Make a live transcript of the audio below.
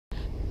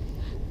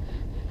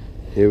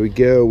Here we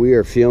go. We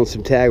are feeling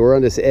some tag. We're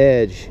on this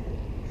edge.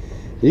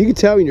 You can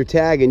tell when you're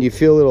tagging, you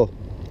feel a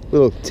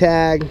little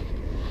tag.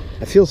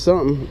 I feel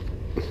something.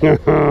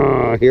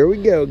 Here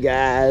we go,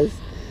 guys.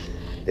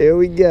 Here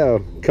we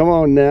go. Come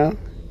on now.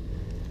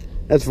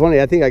 That's funny.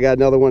 I think I got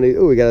another one.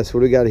 Oh, we got us. What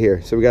do we got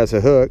here? So we got us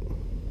a hook.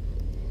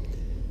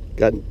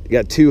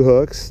 Got two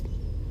hooks.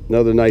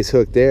 Another nice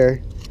hook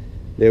there.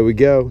 There we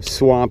go.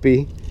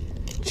 Swampy.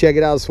 Check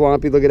it out,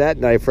 Swampy. Look at that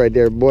knife right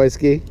there,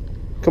 boyski.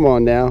 Come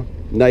on now.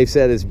 Knife's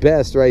at its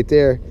best right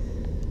there.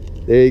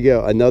 There you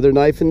go. Another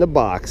knife in the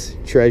box.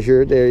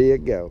 Treasure. There you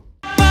go.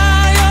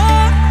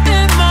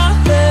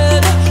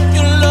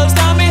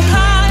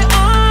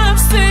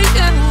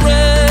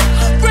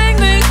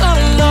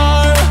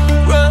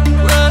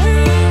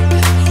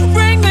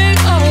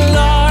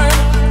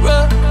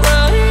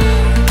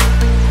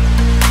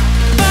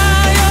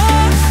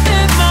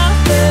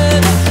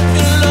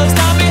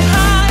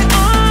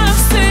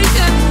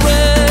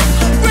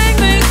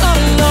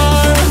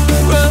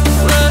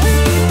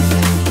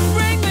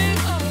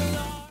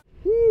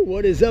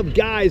 What is up,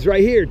 guys?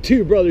 Right here,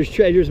 Two Brothers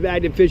Treasures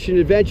Magnet Fishing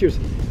Adventures.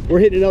 We're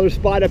hitting another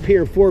spot up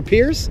here in Fort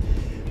Pierce.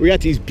 We got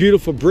these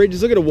beautiful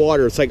bridges. Look at the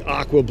water. It's like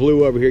aqua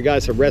blue over here.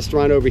 Guys, a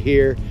restaurant over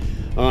here.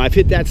 I've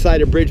hit that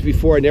side of the bridge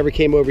before. I never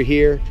came over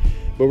here.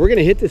 But we're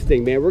gonna hit this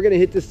thing, man. We're gonna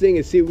hit this thing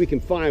and see what we can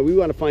find. We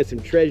want to find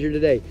some treasure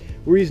today.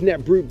 We're using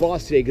that Brute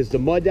Boss today because the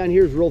mud down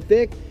here is real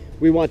thick.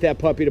 We want that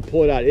puppy to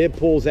pull it out. It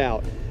pulls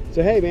out.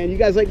 So hey, man, you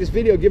guys like this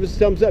video, give us a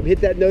thumbs up.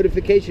 Hit that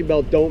notification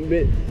bell. Don't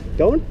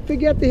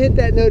forget to hit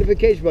that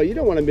notification bell. You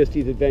don't want to miss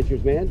these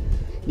adventures, man.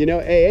 You know,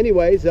 hey,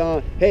 anyways,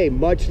 hey,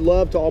 much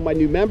love to all my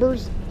new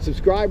members,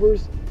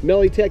 subscribers,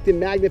 Melly Tecton,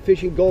 Magnet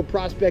Fishing, Gold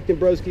Prospecting,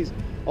 Broskies,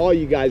 all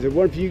you guys. If it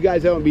weren't for you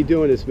guys, I wouldn't be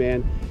doing this,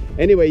 man.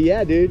 Anyway,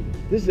 yeah, dude,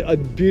 this is a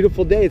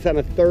beautiful day. It's on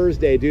a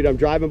Thursday, dude. I'm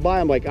driving by,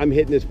 I'm like, I'm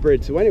hitting this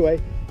bridge. So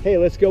anyway, hey,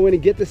 let's go in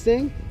and get this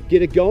thing,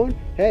 get it going.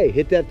 Hey,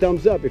 hit that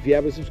thumbs up. If you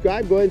haven't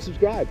subscribed, go ahead and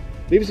subscribe.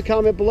 Leave us a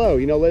comment below.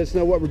 You know, let us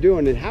know what we're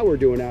doing and how we're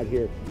doing out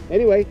here.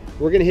 Anyway,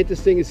 we're gonna hit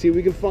this thing and see what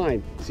we can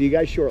find. See you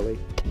guys shortly.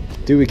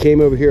 Dude, we came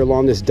over here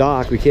along this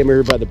dock. We came over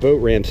here by the boat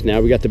ramps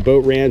now. We got the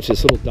boat ramps,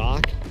 this little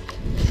dock.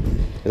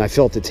 And I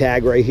felt the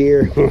tag right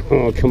here.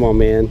 Oh, come on,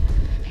 man.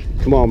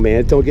 Come on, man.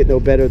 It don't get no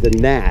better than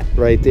that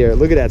right there.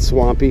 Look at that,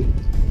 Swampy.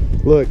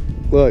 Look,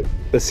 look.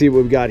 Let's see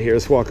what we got here.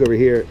 Let's walk over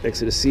here next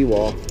to the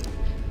seawall.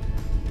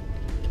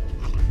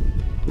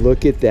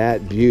 Look at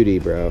that beauty,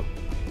 bro.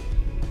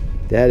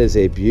 That is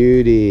a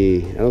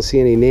beauty. I don't see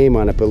any name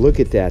on it, but look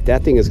at that.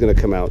 That thing is gonna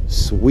come out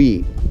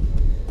sweet.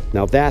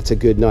 Now that's a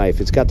good knife.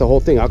 It's got the whole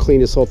thing. I'll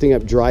clean this whole thing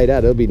up, dry it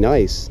out. It'll be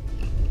nice.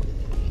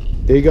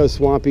 There you go,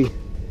 Swampy.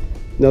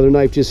 Another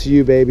knife just for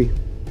you, baby.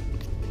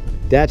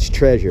 That's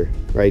treasure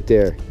right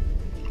there.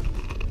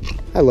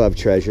 I love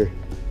treasure.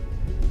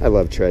 I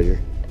love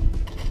treasure.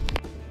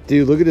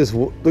 Dude, look at this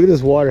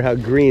water, how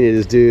green it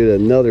is,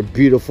 dude. Another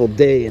beautiful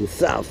day in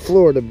South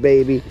Florida,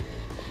 baby.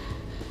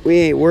 We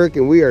ain't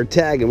working, we are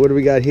tagging. What do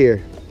we got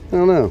here? I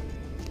don't know.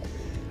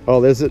 Oh,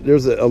 there's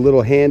a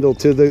little handle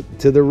to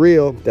the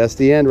reel. That's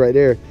the end right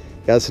there.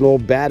 Got us an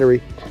old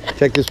battery.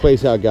 Check this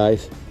place out,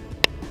 guys.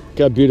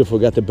 Got beautiful.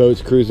 Got the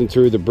boats cruising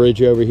through the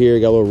bridge over here.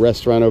 Got a little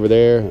restaurant over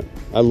there.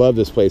 I love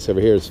this place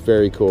over here. It's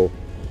very cool.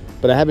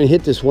 But I haven't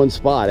hit this one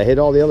spot. I hit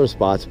all the other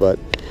spots, but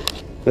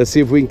let's see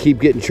if we can keep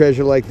getting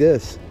treasure like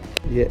this.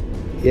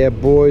 Yeah,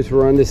 boys,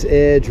 we're on this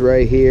edge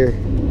right here.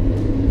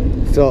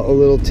 Felt a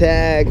little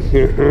tag.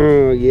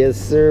 Yes,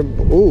 sir.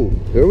 Ooh,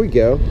 here we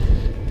go.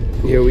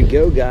 Here we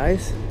go,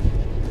 guys.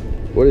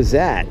 What is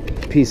that?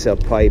 Piece of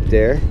pipe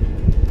there.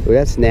 Oh,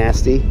 that's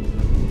nasty.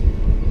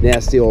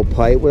 Nasty old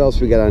pipe. What else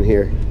we got on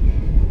here?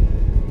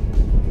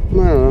 I don't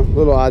know.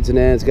 Little odds and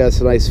ends. Got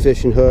some nice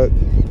fishing hook.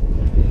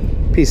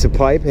 Piece of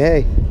pipe.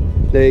 Hey,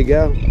 there you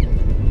go.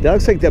 That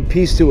looks like the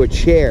piece to a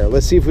chair.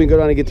 Let's see if we can go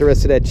down and get the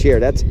rest of that chair.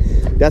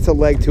 That's a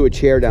leg to a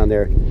chair down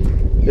there.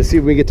 Let's see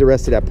if we can get the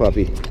rest of that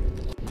puppy.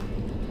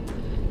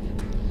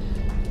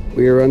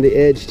 We are on the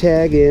edge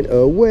tagging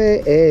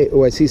away.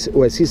 Oh, I see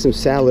some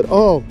salad.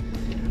 Oh,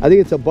 I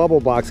think it's a bubble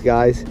box,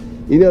 guys.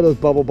 You know those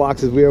bubble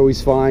boxes we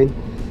always find?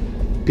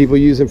 People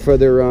use them for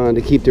their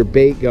to keep their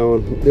bait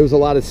going. There was a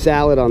lot of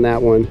salad on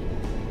that one.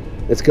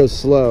 Let's go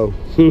slow.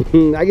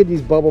 I get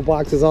these bubble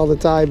boxes all the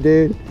time,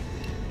 dude.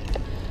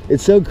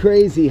 It's so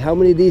crazy how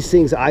many of these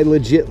things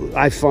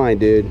I find,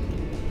 dude.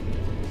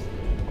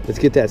 Let's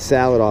get that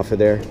salad off of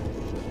there.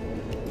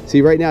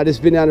 See, right now, this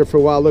has been down there for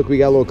a while. Look, we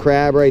got a little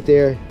crab right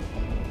there.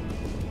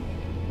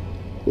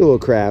 A little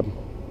crab.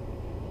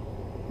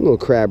 A little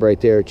crab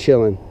right there,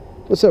 chilling.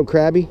 What's up,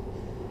 Krabby?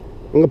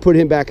 I'm gonna put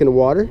him back in the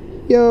water.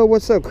 Yo,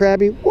 what's up,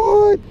 Krabby?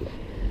 What?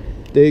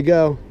 There you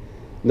go.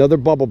 Another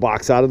bubble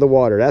box out of the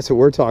water. That's what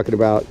we're talking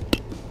about.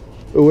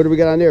 Ooh, what do we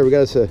got on there? We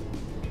got us a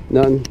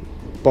nothing.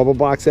 Bubble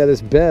box at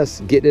its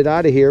best. Getting it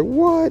out of here.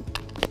 What?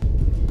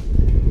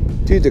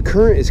 Dude, the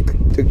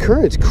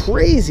current's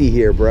crazy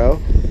here, bro.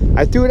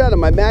 I threw it out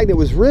and my magnet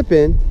was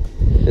ripping,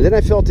 and then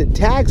I felt it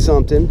tag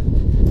something.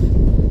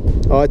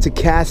 Oh, it's a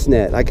cast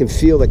net. I can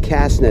feel the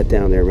cast net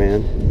down there,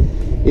 man.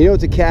 You know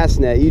it's a cast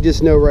net. You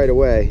just know right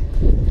away.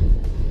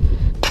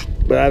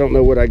 but I don't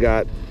know what I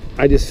got.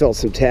 I just felt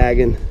some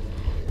tagging.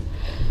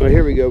 Oh,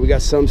 here we go. We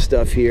got some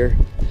stuff here.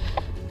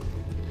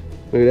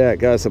 Look at that.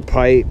 Got us a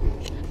pipe.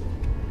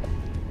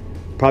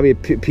 Probably a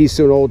piece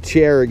of an old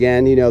chair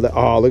again. You know,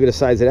 oh, look at the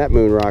size of that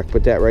moon rock.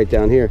 Put that right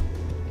down here.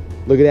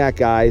 Look at that,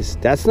 guys.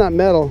 That's not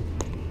metal.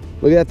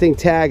 Look at that thing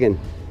tagging.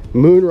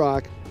 Moon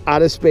rock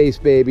out of space,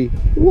 baby.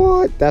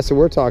 What? That's what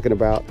we're talking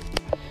about.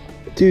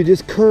 Dude,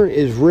 this current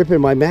is ripping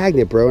my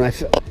magnet, bro.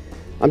 And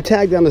I'm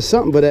tagged onto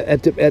something, but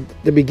at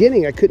the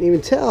beginning, I couldn't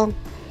even tell.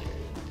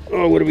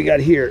 Oh, what do we got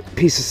here?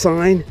 Piece of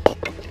sign.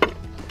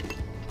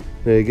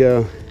 There you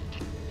go.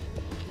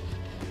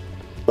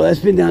 Well, that's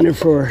been down there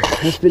for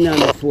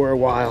a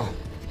while.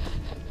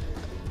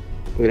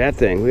 Look at that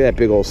thing. Look at that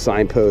big old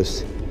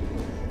signpost.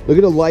 Look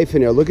at the life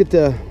in there. Look at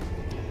the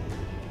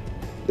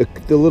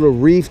little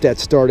reef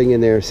that's starting in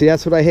there. See,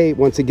 that's what I hate.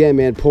 Once again,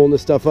 man, pulling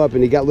this stuff up,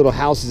 and you got little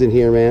houses in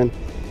here, man.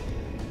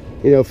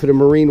 You know, for the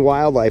marine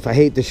wildlife. I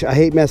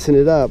hate messing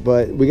it up,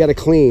 but we got to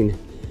clean.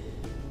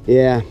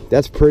 Yeah,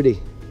 that's pretty.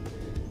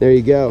 There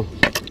you go.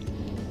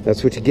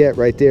 That's what you get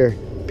right there.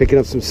 Picking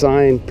up some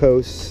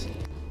signposts.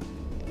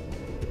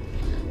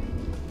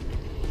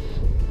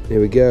 There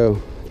we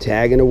go.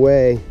 Tagging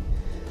away.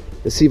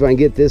 Let's see if I can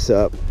get this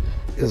up.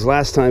 Because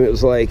last time it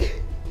was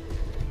like,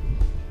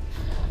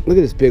 look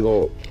at this big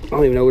old, I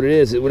don't even know what it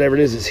is. Whatever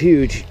it is, it's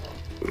huge.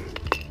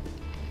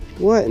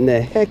 What in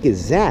the heck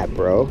is that,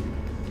 bro?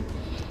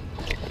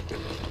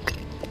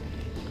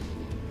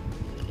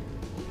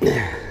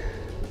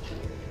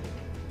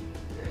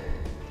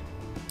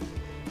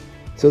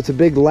 So it's a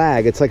big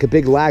lag. It's like a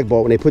big lag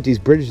bolt when they put these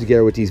bridges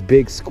together with these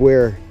big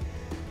square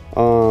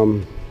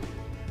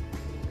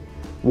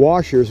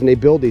washers when they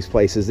build these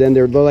places. Then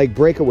they're like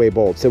breakaway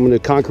bolts. And when the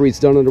concrete's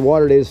done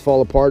underwater, they just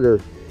fall apart,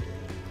 or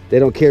they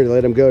don't care to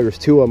let them go. There's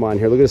two of them on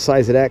here. Look at the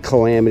size of that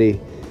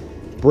calamity.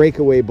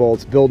 Breakaway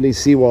bolts building these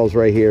seawalls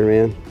right here,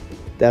 man.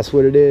 That's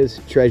what it is.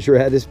 Treasure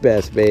at its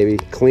best, baby.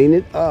 Clean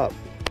it up.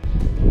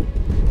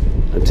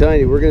 I'm telling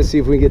you, we're gonna see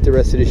if we can get the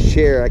rest of this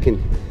chair.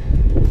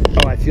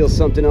 Oh, I feel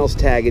something else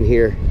tagging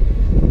here.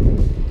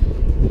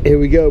 Here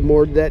we go,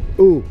 more to that.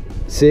 Ooh,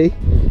 see?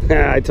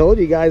 I told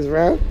you guys,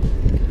 bro.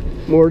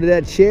 More to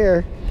that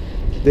chair.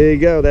 There you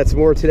go, that's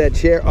more to that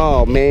chair.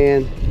 Oh,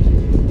 man.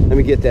 Let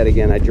me get that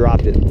again. I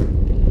dropped it.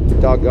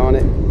 Doggone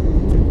it.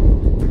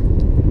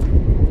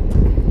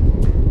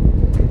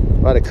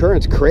 Wow, the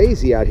current's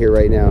crazy out here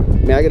right now.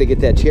 Man, I gotta get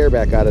that chair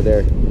back out of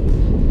there.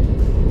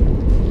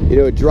 You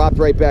know, it dropped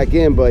right back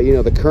in, but you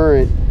know, the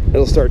current,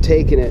 it'll start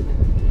taking it.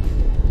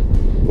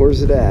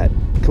 Where's it at?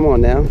 Come on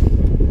now.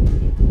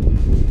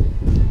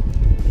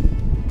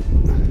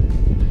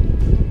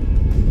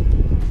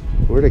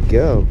 Where'd it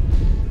go?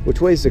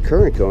 Which way is the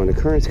current going? The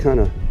current's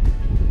kind of...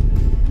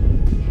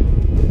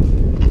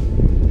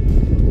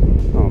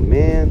 Oh,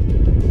 man.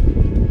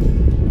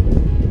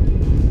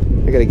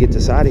 I gotta get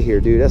this out of here,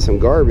 dude. That's some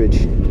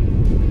garbage.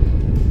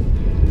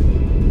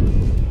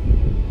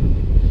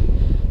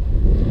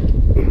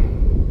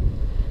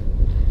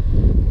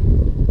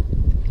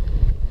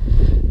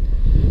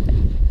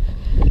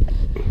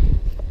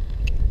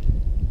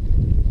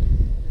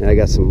 And I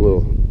got some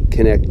little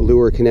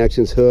lure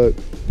connections, hook,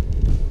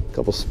 a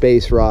couple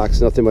space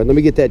rocks, nothing but. Let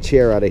me get that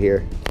chair out of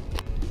here.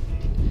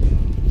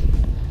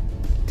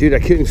 Dude, I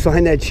couldn't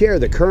find that chair.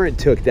 The current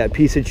took that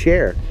piece of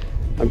chair.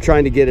 I'm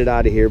trying to get it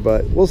out of here,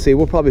 but we'll see.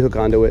 We'll probably hook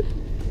onto it.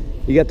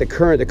 You got the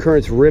current. The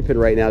current's ripping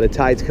right now. The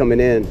tide's coming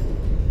in.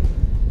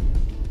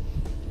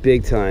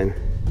 Big time.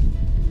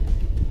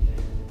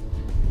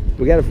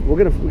 We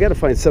gotta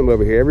find something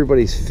over here.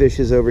 Everybody's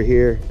fishes over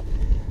here.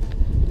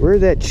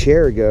 Where'd that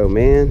chair go,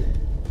 man?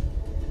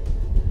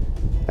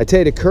 I tell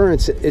you, the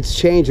currents, it's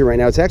changing right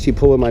now. It's actually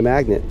pulling my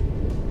magnet.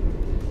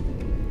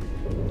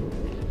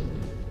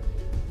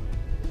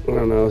 I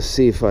don't know. Let's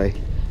see if I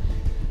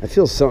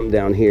feel something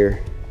down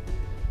here.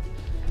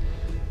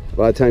 A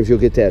lot of times you'll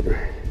get that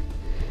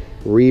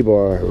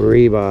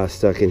rebar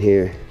stuck in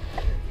here.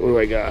 What do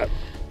I got?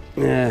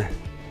 Yeah,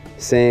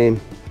 same.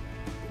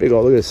 Big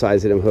old, look at the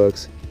size of them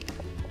hooks.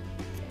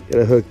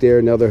 Got a hook there,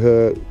 another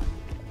hook.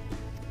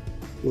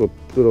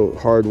 Little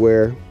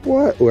hardware.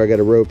 What? Oh, I got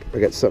a rope. I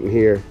got something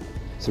here.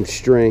 Some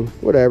string,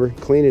 whatever,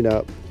 clean it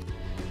up.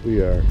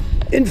 We are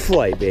in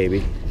flight,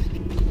 baby.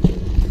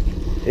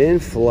 In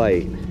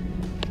flight.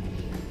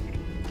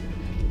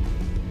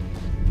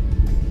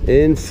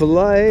 In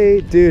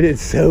flight. Dude,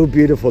 it's so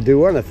beautiful. Dude,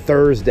 we're on a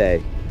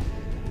Thursday.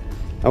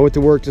 I went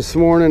to work this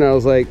morning. I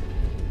was like,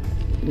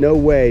 no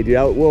way, dude.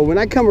 Well, when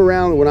I come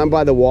around, when I'm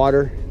by the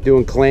water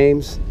doing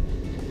claims,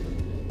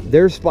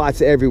 there's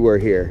spots everywhere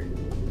here.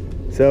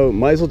 So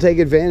might as well take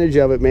advantage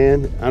of it,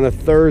 man, on a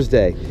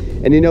Thursday.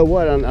 And you know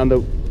what? On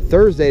the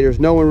Thursday, there's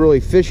no one really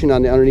fishing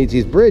underneath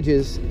these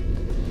bridges.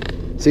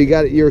 So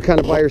you're kind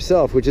of by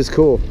yourself, which is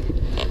cool.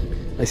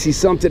 I see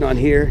something on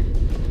here.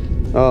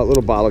 Oh,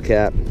 little bottle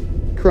cap.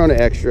 Corona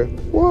Extra.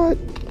 What?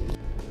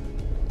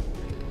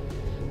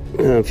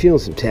 I'm feeling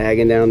some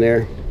tagging down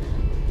there.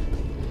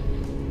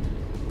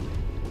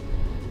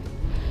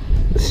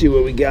 Let's see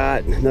what we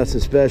got. Nothing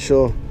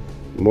special.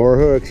 More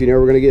hooks. You know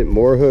we're gonna get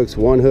more hooks.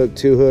 1 hook,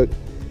 2 hook,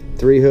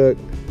 3 hook.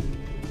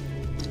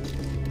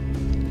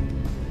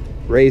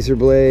 Razor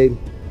blade.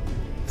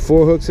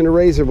 4 hooks and a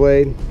razor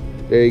blade.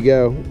 There you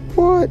go.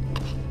 What?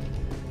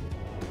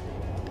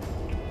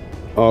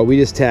 Oh, we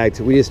just tagged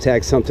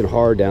something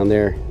hard down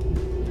there.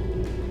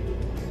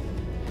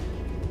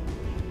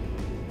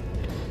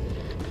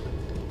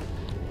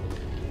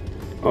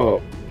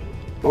 Oh,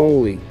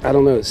 holy, I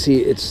don't know.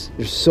 See, there's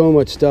so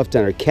much stuff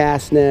down there.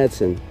 Cast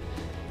nets, and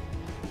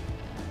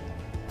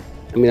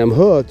I mean, I'm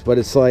hooked, but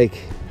it's like,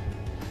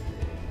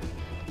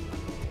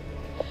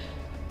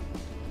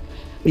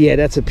 yeah,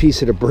 that's a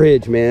piece of the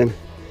bridge, man.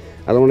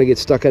 I don't want to get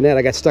stuck on that.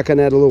 I got stuck on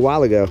that a little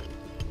while ago.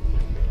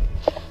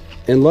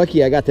 And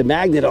lucky I got the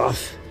magnet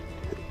off.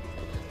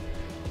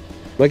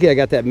 Lucky I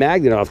got that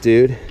magnet off,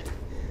 dude.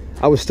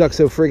 I was stuck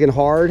so friggin'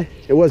 hard,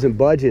 it wasn't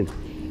budging.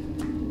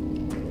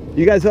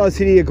 You guys ought to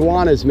see the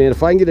iguanas, man.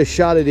 If I can get a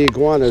shot of the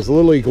iguanas, there's a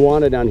little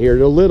iguana down here.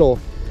 They're little.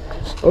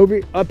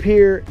 Up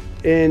here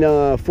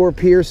in Fort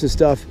Pierce and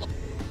stuff,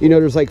 you know,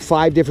 there's like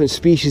 5 different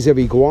species of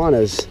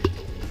iguanas.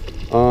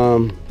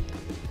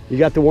 You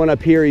got the one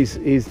up here, he's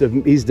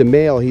the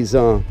male. He's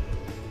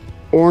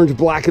orange,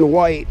 black, and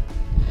white.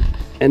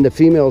 And the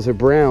females are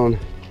brown.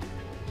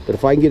 But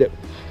if I can get it,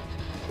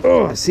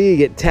 oh, see, you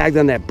get tagged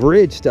on that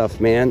bridge stuff,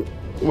 man.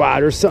 Wow,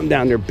 there's something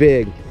down there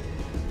big.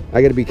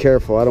 I gotta be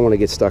careful. I don't want to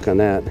get stuck on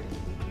that.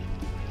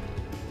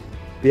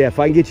 Yeah, if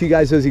I can get you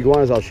guys those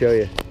iguanas, I'll show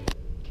you.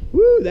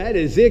 Woo, that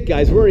is it,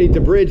 guys. We're underneath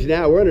the bridge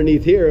now. We're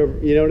underneath here,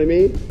 you know what I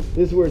mean?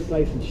 This is where it's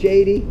nice and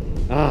shady.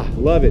 Ah,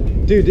 love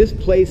it. Dude, this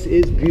place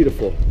is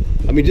beautiful.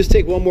 I mean, just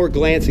take one more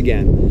glance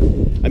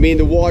again. I mean,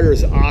 the water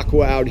is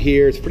aqua out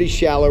here. It's pretty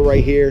shallow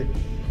right here.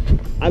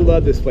 I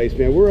love this place,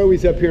 man. We're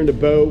always up here in the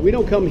boat. We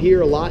don't come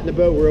here a lot in the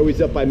boat. We're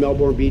always up by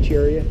Melbourne Beach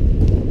area.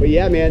 But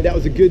yeah, man, that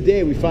was a good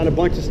day. We found a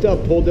bunch of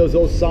stuff, pulled those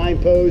old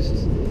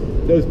signposts,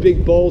 those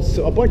big bolts,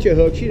 a bunch of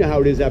hooks. You know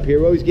how it is up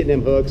here. We're always getting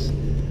them hooks.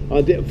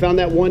 Found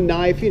that one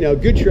knife, you know,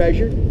 good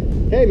treasure.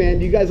 Hey,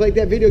 man, you guys like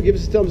that video? Give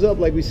us a thumbs up,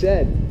 like we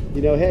said.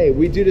 You know, hey,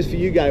 we do this for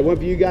you guys. One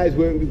for you guys,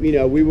 you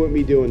know, we wouldn't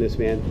be doing this,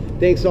 man.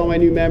 Thanks to all my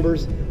new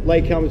members.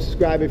 Like, comment,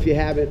 subscribe if you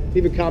haven't.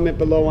 Leave a comment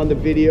below on the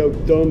video.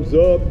 Thumbs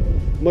up.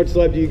 Much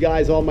love to you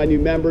guys, all my new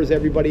members,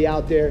 everybody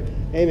out there.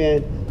 Hey,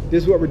 man,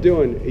 this is what we're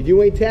doing. If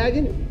you ain't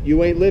tagging,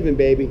 you ain't living,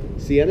 baby.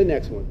 See you on the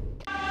next one.